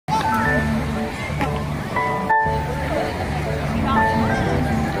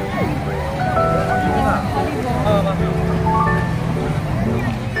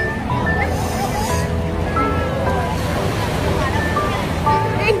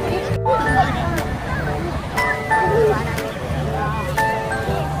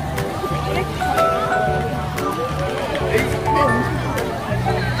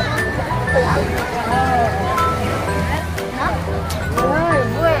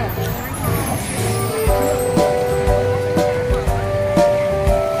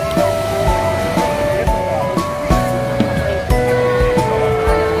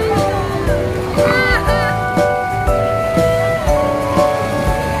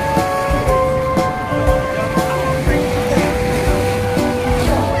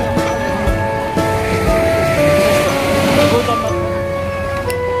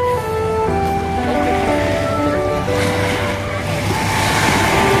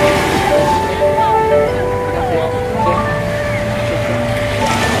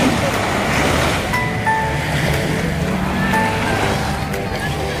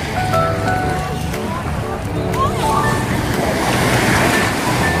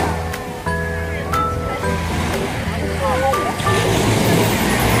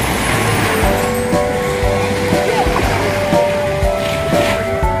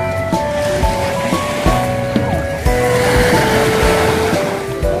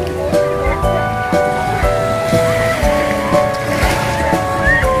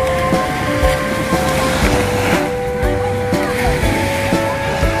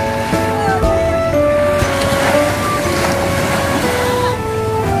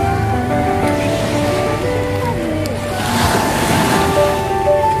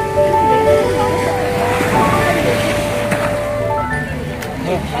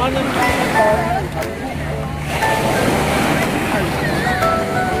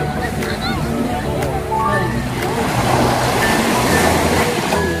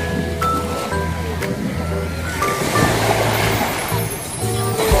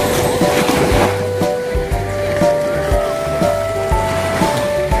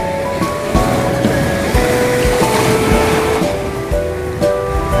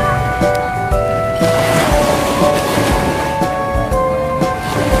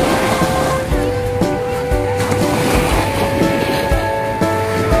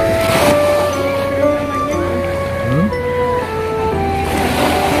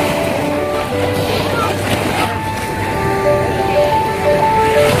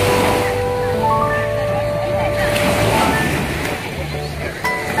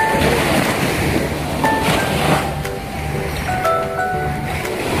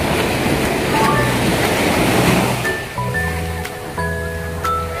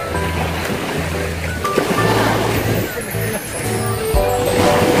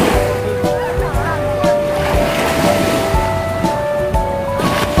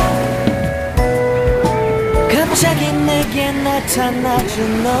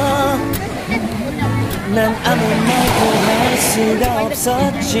나타나준 너, 난 아무 말도 할 수가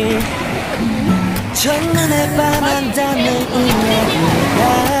없었지. 첫눈에 반한다는 이야기가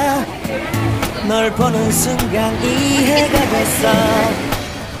널 보는 순간 이해가 됐어.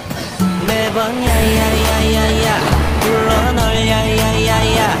 매번 야야야야야 불러 널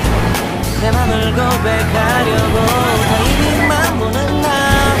야야야야 내 맘을 고백하려고 타이밍만 보는 나.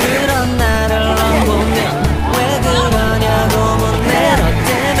 그런 나를 넌 보면 왜 그러냐고 묻네. 너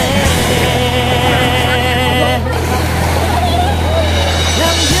때문에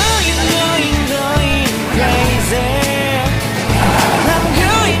I'm going crazy. I'm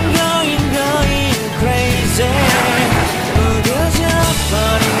going crazy. 무뎌져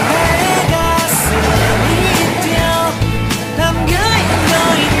버린 내 가슴이 뛰어. I'm going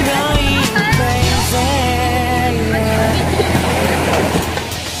crazy.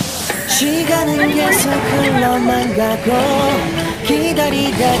 시간은 계속 흘러만 가고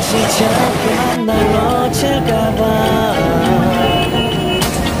기다리다 지쳐 그만 널 놓칠까봐.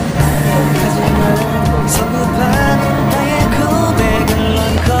 하지만 성급한 나의 고백을 넌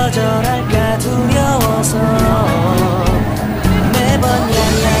거절할까 두려워서 매번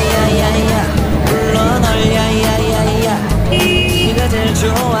야야야야야 불러 널 야야야야 네가 제일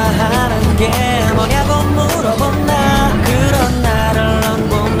좋아하는 게 뭐냐고 물어본 나. 그런 나를 넌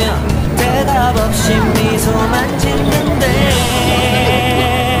보며 대답 없이 미소만 짓는데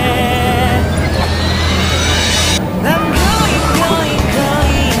I'm going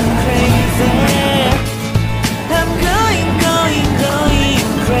crazy. I'm going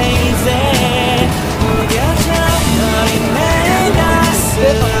crazy. 무뎌져 버린 내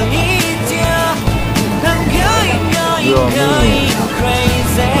가슴이 뛰어. I'm going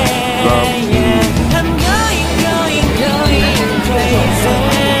crazy. Yeah. I'm going crazy.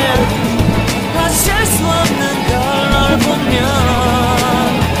 어쩔 수 없는 걸 널 보면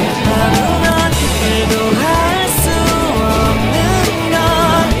아무런 일도 할 수 없는 걸.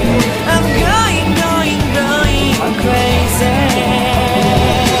 I'm going crazy.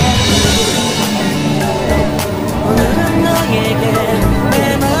 오늘은 너에게 내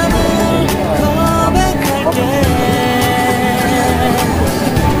맘을 고백할게.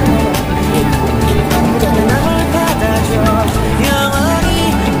 내 맘을 받아줘. 영원히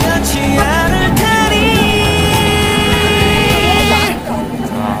변치 않을 테니.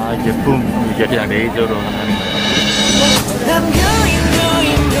 아, 예쁨 이게 그냥 레이저로 하는 거야. I'm going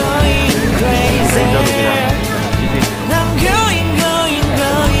crazy. 레이저로 그냥 I'm going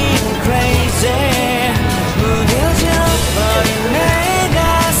crazy. 무뎌져 버린 내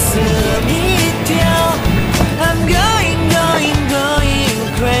가슴이 뛰어. I'm going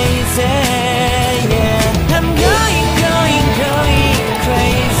crazy. Yeah. I'm going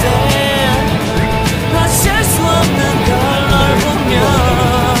crazy. 어쩔 수 없는 걸 널 보면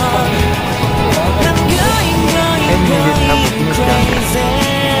I'm going crazy.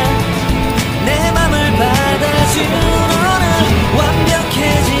 내 맘을 받아준 너는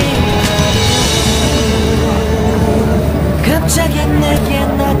완벽해진 하루. 갑자기 내게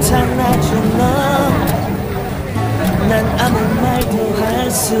나타나준 너, 난 아무 말도 할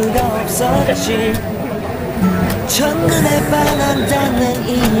수가 없었지. 첫눈에 반한다는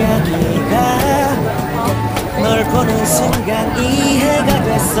이야기가 널 보는 순간 이해가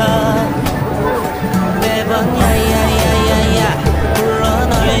됐어. 매번 야야야야야 불러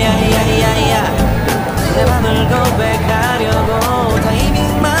널 야야야야 내 맘을 고백하려고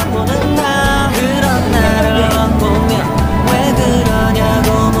타이밍만 보는 나. 그런 나를 넌 보면 왜 그러냐고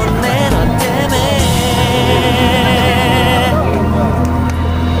묻네. 너 때문에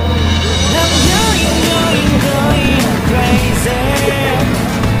I'm going crazy.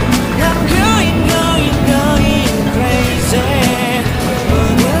 I'm going crazy.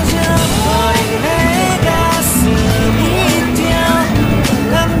 무뎌져 버린 내 가슴이 뛰어.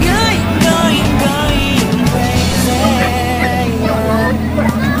 I'm going crazy.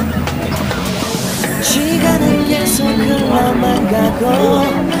 시간은 계속 흘러만 가고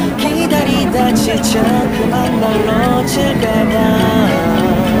기다리다 지쳐 그만 널 놓칠까봐.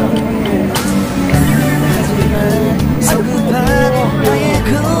 하지만 성급한 너의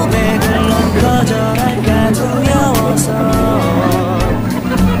고백을 넌 거절할까 두려워서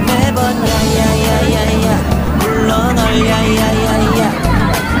매번 야야야야야 불러 널 야야야야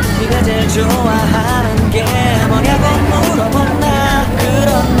네가 제일 좋아하는 게 뭐냐고 물어본 나.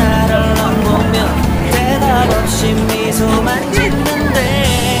 그런 나를 넌 보며 대답 없이 미소만 짓는데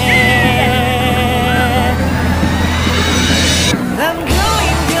I'm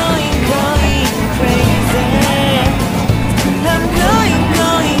going crazy. I'm going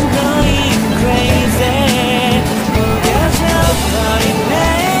crazy. 무뎌져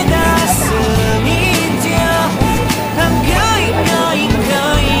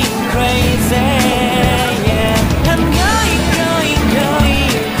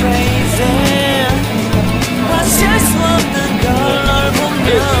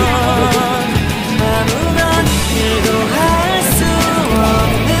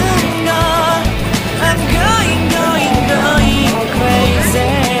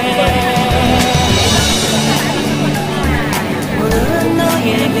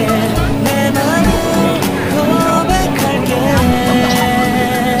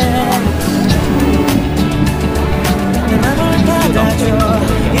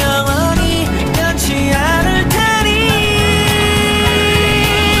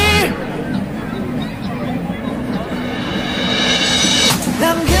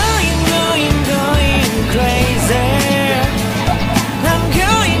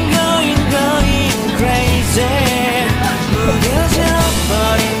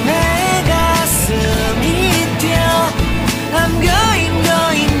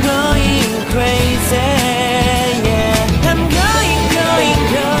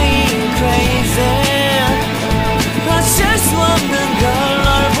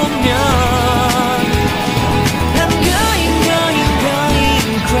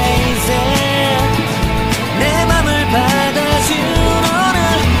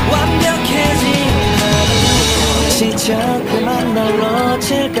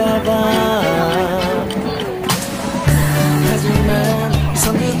될까봐. 하지만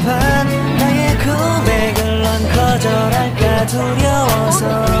성급한 나의 고백을 넌 거절할까 두려워서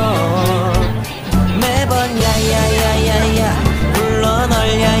매번 야야야야야 불러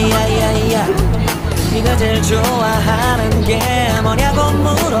널 야야야야. 네가 제일 좋아하는 게 뭐냐고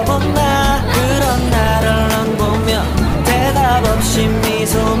물어본다. 그런 나를 넌 보며 대답 없이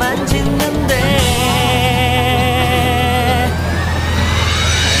미소만 짓는데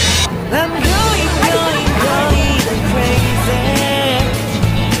I'm going, going, going crazy.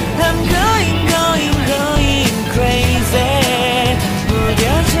 I'm going, going, going crazy.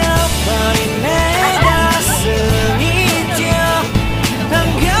 무뎌져 버린 내 가슴이 뛰어. I'm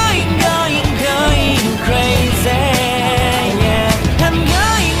going, going, going crazy. Yeah. I'm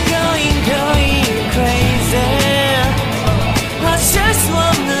going, going, going crazy. 어쩔 수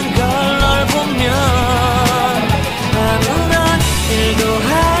없는 걸 널 보면 아무런 일도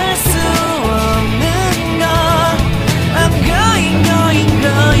할 수 없는 걸. I'm going, going,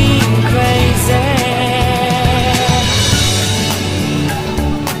 going crazy.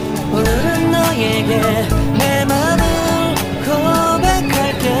 오늘은 너에게 내 맘을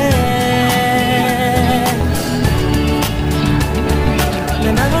고백할게. 내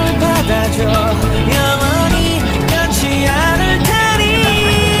맘을 받아줘. 영원히 변치 않을 테니.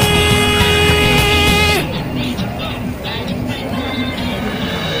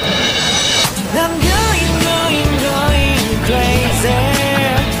 I'm going, going, going crazy.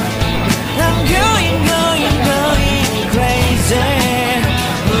 I'm going, going, going crazy.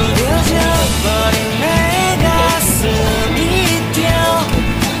 무뎌져 버린 내 가슴이 뛰어.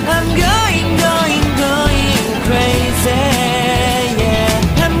 I'm going, going, going crazy.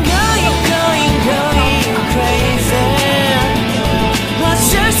 Yeah. I'm going, going, going crazy.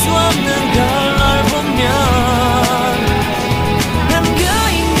 어쩔 수 없는 걸 널 보면 I'm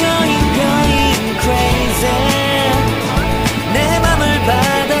going, going, going crazy. 내 맘을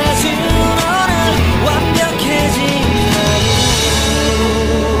받아준 오늘 완벽해진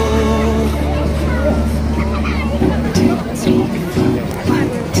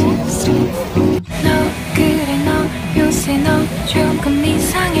너 그래 너 요새 너 조금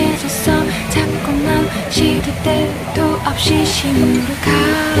이상해졌어. 자꾸 난 시도 때도 없이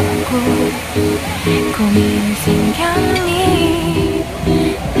시무룩하고 고민이 생겼니.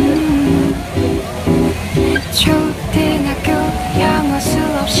 초등학교 영어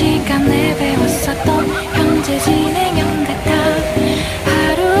수업 시간에 배웠었던 현재 진행형 같아.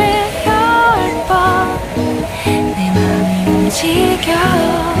 하루에 10번 내 맘이 움직여.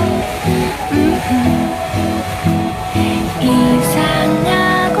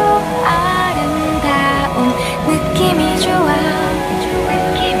 이상하고 아름다운 느낌이 좋아.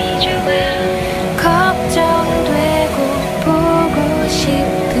 걱정되고 보고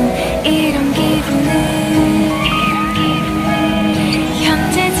싶은 이런 기분은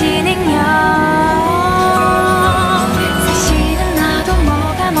현재 진행형. 사실은 나도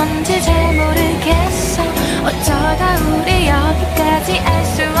뭐가 뭔지 잘 모르겠어. 어쩌다 우리 여기까지 알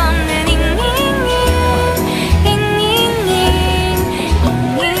수 없는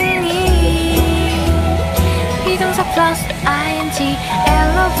비동사 플러스 ing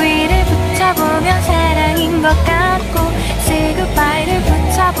LOV를 붙여보면 사랑인 것 같고 say goodbye를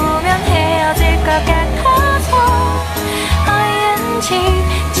붙여보면 헤어질 것 같아서 ing